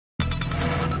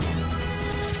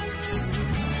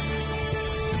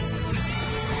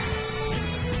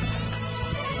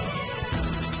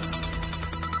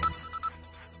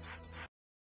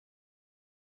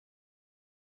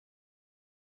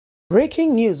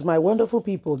Breaking news, my wonderful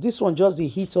people. This one just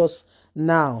hit us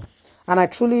now. And I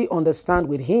truly understand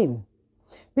with him.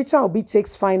 Peter Obi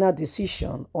takes final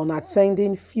decision on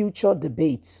attending future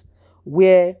debates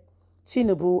where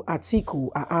Tinubu,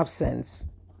 Atiku are absent.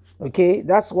 Okay,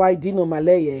 that's why Dino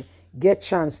Maleye get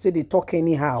chance to they talk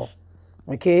anyhow.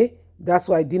 Okay, that's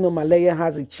why Dino Maleye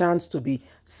has a chance to be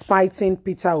spiting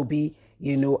Peter Obi,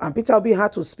 and Peter Obi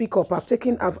had to speak up. I've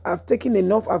taken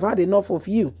enough. I've had enough of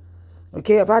you.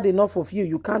 Okay, I've had enough of you.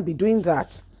 You can't be doing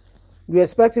that. You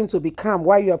expect him to be calm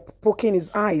while you are poking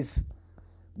his eyes.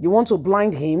 You want to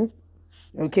blind him.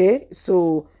 Okay,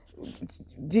 so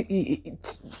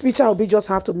Peter Obi just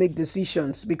have to make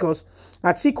decisions because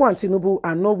Atiku and Tinubu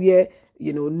are nowhere,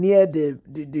 near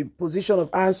the position of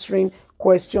answering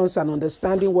questions and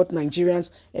understanding what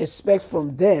Nigerians expect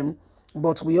from them.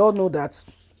 But we all know that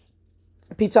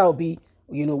Peter Obi,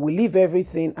 will leave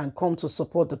everything and come to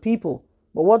support the people.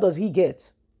 But what does he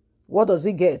get? What does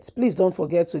he get? Please don't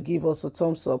forget to give us a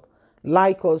thumbs up,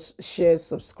 like us, share,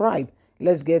 subscribe.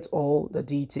 Let's get all the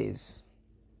details.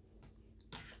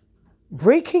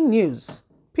 Breaking news.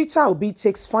 Peter Obi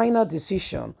takes final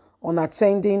decision on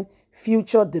attending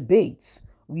future debates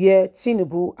where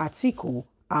Tinubu, Atiku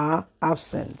are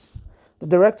absent. The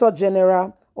Director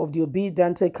General of the Obi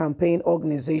Dante Campaign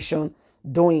Organization,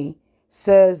 DOIN,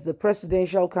 says the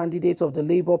presidential candidate of the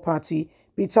Labour Party,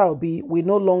 Peter Obi, will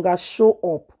no longer show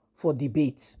up for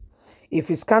debates if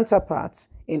his counterparts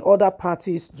in other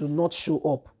parties do not show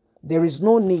up. There is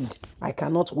no need. I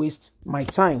cannot waste my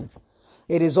time.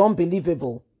 It is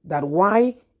unbelievable that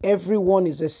why everyone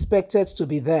is expected to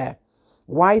be there,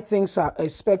 why things are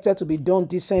expected to be done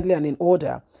decently and in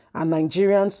order, and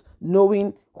Nigerians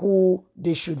knowing who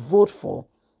they should vote for,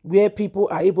 where people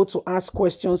are able to ask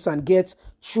questions and get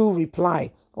true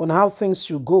reply on how things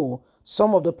should go.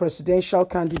 Some of the presidential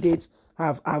candidates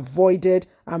have avoided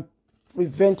and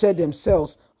prevented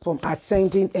themselves from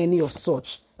attending any of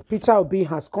such. Peter Obi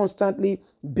has constantly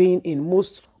been in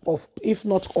most of, if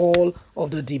not all,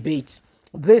 of the debates.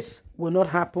 This will not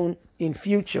happen in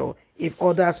future if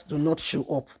others do not show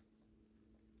up.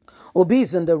 Obi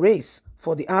is in the race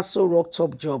for the Aso Rock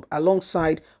top job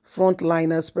alongside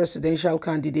frontliners presidential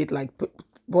candidate like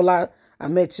Bola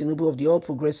Ahmed Tinubu of the All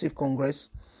Progressive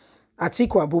Congress,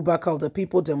 Atiku Abubakar of the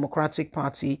People Democratic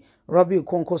Party, Rabiu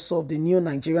Kwankwaso of the New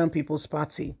Nigerian People's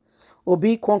Party.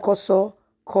 Obi, Kwankwaso,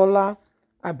 Kola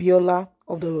Abiola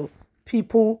of the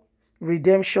People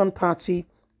Redemption Party,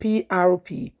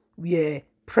 PRP, were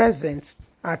present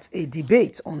at a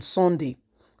debate on Sunday,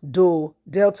 though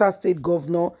Delta State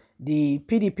Governor, the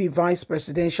PDP Vice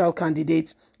Presidential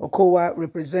candidate, Okowa,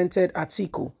 represented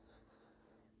Atiku.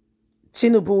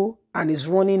 Tinubu and his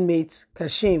running mate,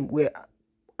 Kashim, were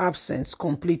absent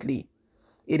completely.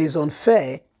 It is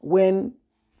unfair when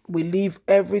we leave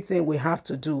everything we have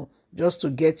to do just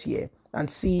to get here and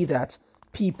see that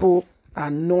people are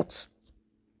not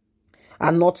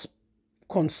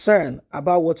concerned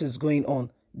about what is going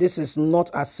on. This is not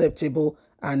acceptable,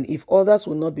 and if others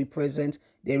will not be present,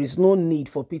 there is no need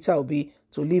for Peter Obi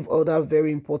to leave other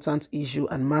very important issues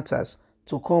and matters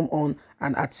to come on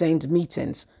and attend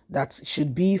meetings that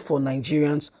should be for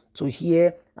Nigerians to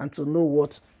hear and to know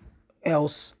what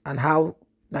else and how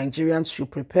Nigerians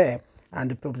should prepare and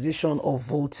the proposition of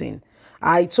voting.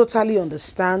 I totally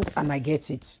understand and I get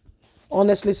it.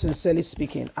 Honestly, sincerely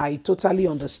speaking, I totally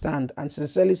understand, and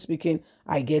sincerely speaking,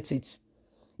 I get it.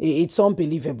 It's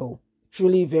unbelievable.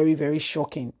 Truly very, very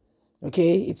shocking.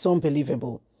 Okay, it's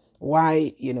unbelievable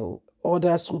why,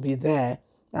 others will be there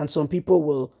and some people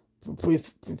will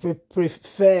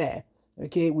prefer,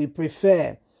 we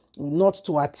prefer not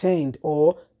to attend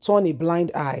or turn a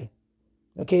blind eye.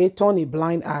 Okay, turn a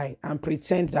blind eye and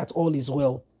pretend that all is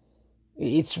well.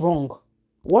 It's wrong.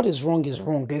 What is wrong is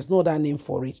wrong. There's no other name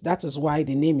for it. That is why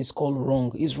the name is called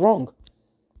wrong. It's wrong.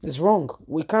 It's wrong.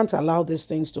 We can't allow these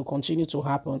things to continue to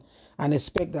happen and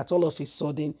expect that all of a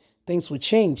sudden things will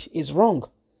change. It's wrong.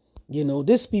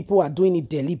 These people are doing it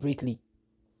deliberately.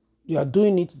 They are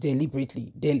doing it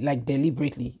deliberately.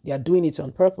 Deliberately. They are doing it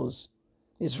on purpose.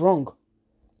 It's wrong.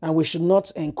 And we should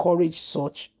not encourage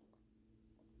such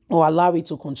or allow it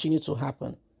to continue to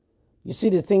happen. You see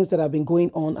the things that have been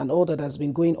going on and all that has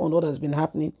been going on, all that has been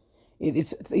happening.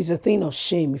 It's a thing of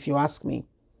shame, if you ask me.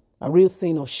 A real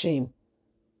thing of shame.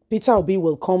 Peter Obi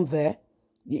will come there.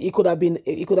 It could have been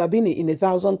in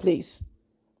 1,000 places,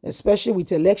 especially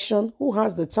with election. Who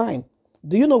has the time?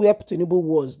 Do you know where Tinubu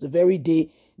was the very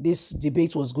day this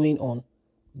debate was going on?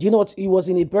 Do you know what? He was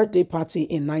in a birthday party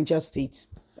in Niger State.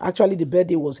 Actually, the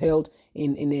birthday was held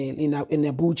in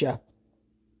Abuja.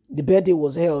 The birthday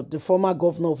was held. The former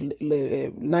governor of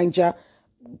Niger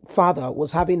father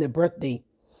was having a birthday.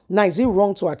 Now, is it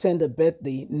wrong to attend a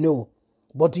birthday? No.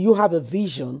 But do you have a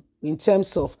vision in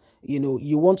terms of,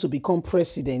 you want to become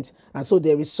president, and so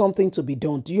there is something to be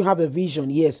done? Do you have a vision?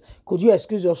 Yes. Could you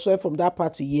excuse yourself from that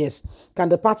party? Yes. Can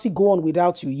the party go on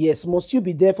without you? Yes. Must you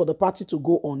be there for the party to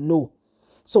go on? No.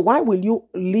 So why will you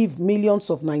leave millions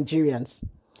of Nigerians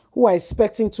who are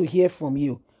expecting to hear from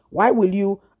you? Why will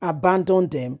you abandon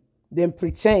them, then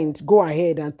pretend, go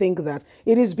ahead and think that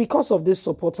it is because of these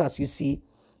supporters? You see,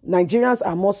 Nigerians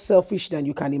are more selfish than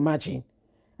you can imagine.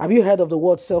 Have you heard of the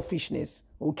word selfishness?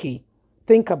 Okay,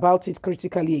 think about it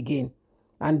critically again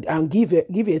and give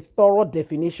a thorough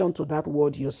definition to that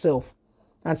word yourself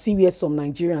and see where some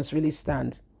Nigerians really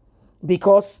stand.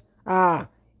 Because,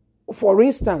 for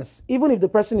instance, even if the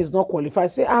person is not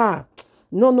qualified, say,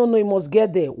 no, he must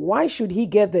get there. Why should he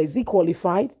get there? Is he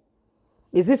qualified?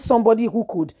 Is this somebody who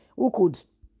could,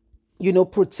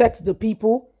 protect the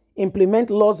people, implement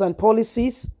laws and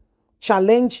policies,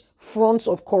 challenge fronts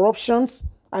of corruptions,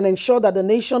 and ensure that the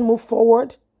nation move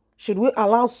forward? Should we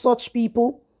allow such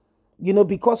people,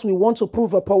 because we want to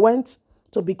prove a point,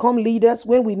 to become leaders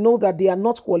when we know that they are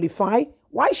not qualified?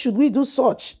 Why should we do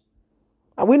such?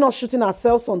 Are we not shooting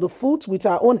ourselves on the foot with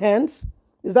our own hands?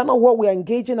 Is that not what we are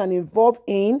engaging and involved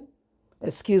in?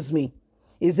 Excuse me.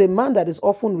 Is a man that is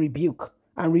often rebuked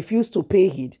and refused to pay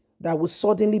heed that will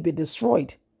suddenly be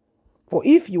destroyed. For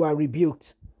if you are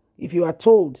rebuked, if you are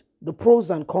told the pros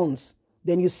and cons,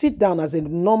 then you sit down as a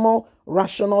normal,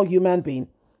 rational human being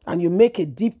and you make a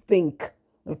deep think,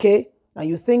 okay? And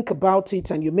you think about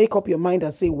it and you make up your mind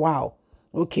and say, wow,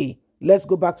 okay, let's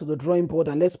go back to the drawing board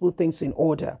and let's put things in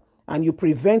order. And you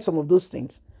prevent some of those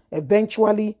things.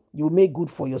 Eventually, you make good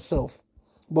for yourself.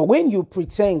 But when you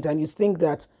pretend and you think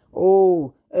that,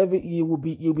 you'll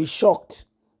be shocked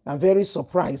and very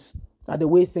surprised at the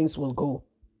way things will go.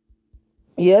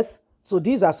 Yes, so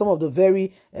these are some of the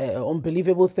very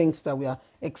unbelievable things that we are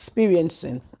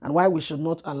experiencing, and why we should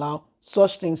not allow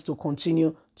such things to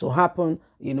continue to happen,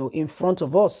 in front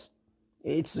of us.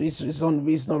 It's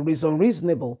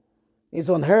unreasonable. It's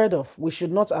unheard of. We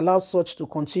should not allow such to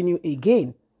continue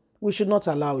again. We should not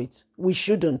allow it. We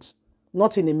shouldn't.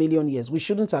 Not in a million years. We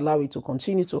shouldn't allow it to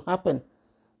continue to happen.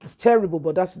 It's terrible,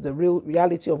 but that's the real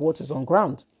reality of what is on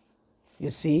ground. You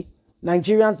see,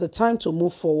 Nigerians, the time to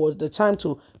move forward, the time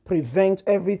to prevent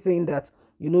everything that,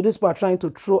 these people are trying to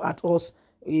throw at us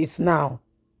is now,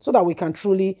 so that we can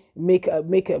truly make a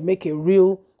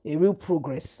real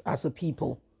progress as a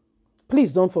people.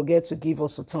 Please don't forget to give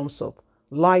us a thumbs up,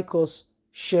 like us,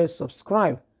 share,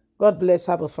 subscribe. God bless.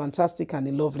 Have a fantastic and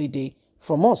a lovely day.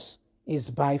 From us is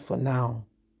bye for now.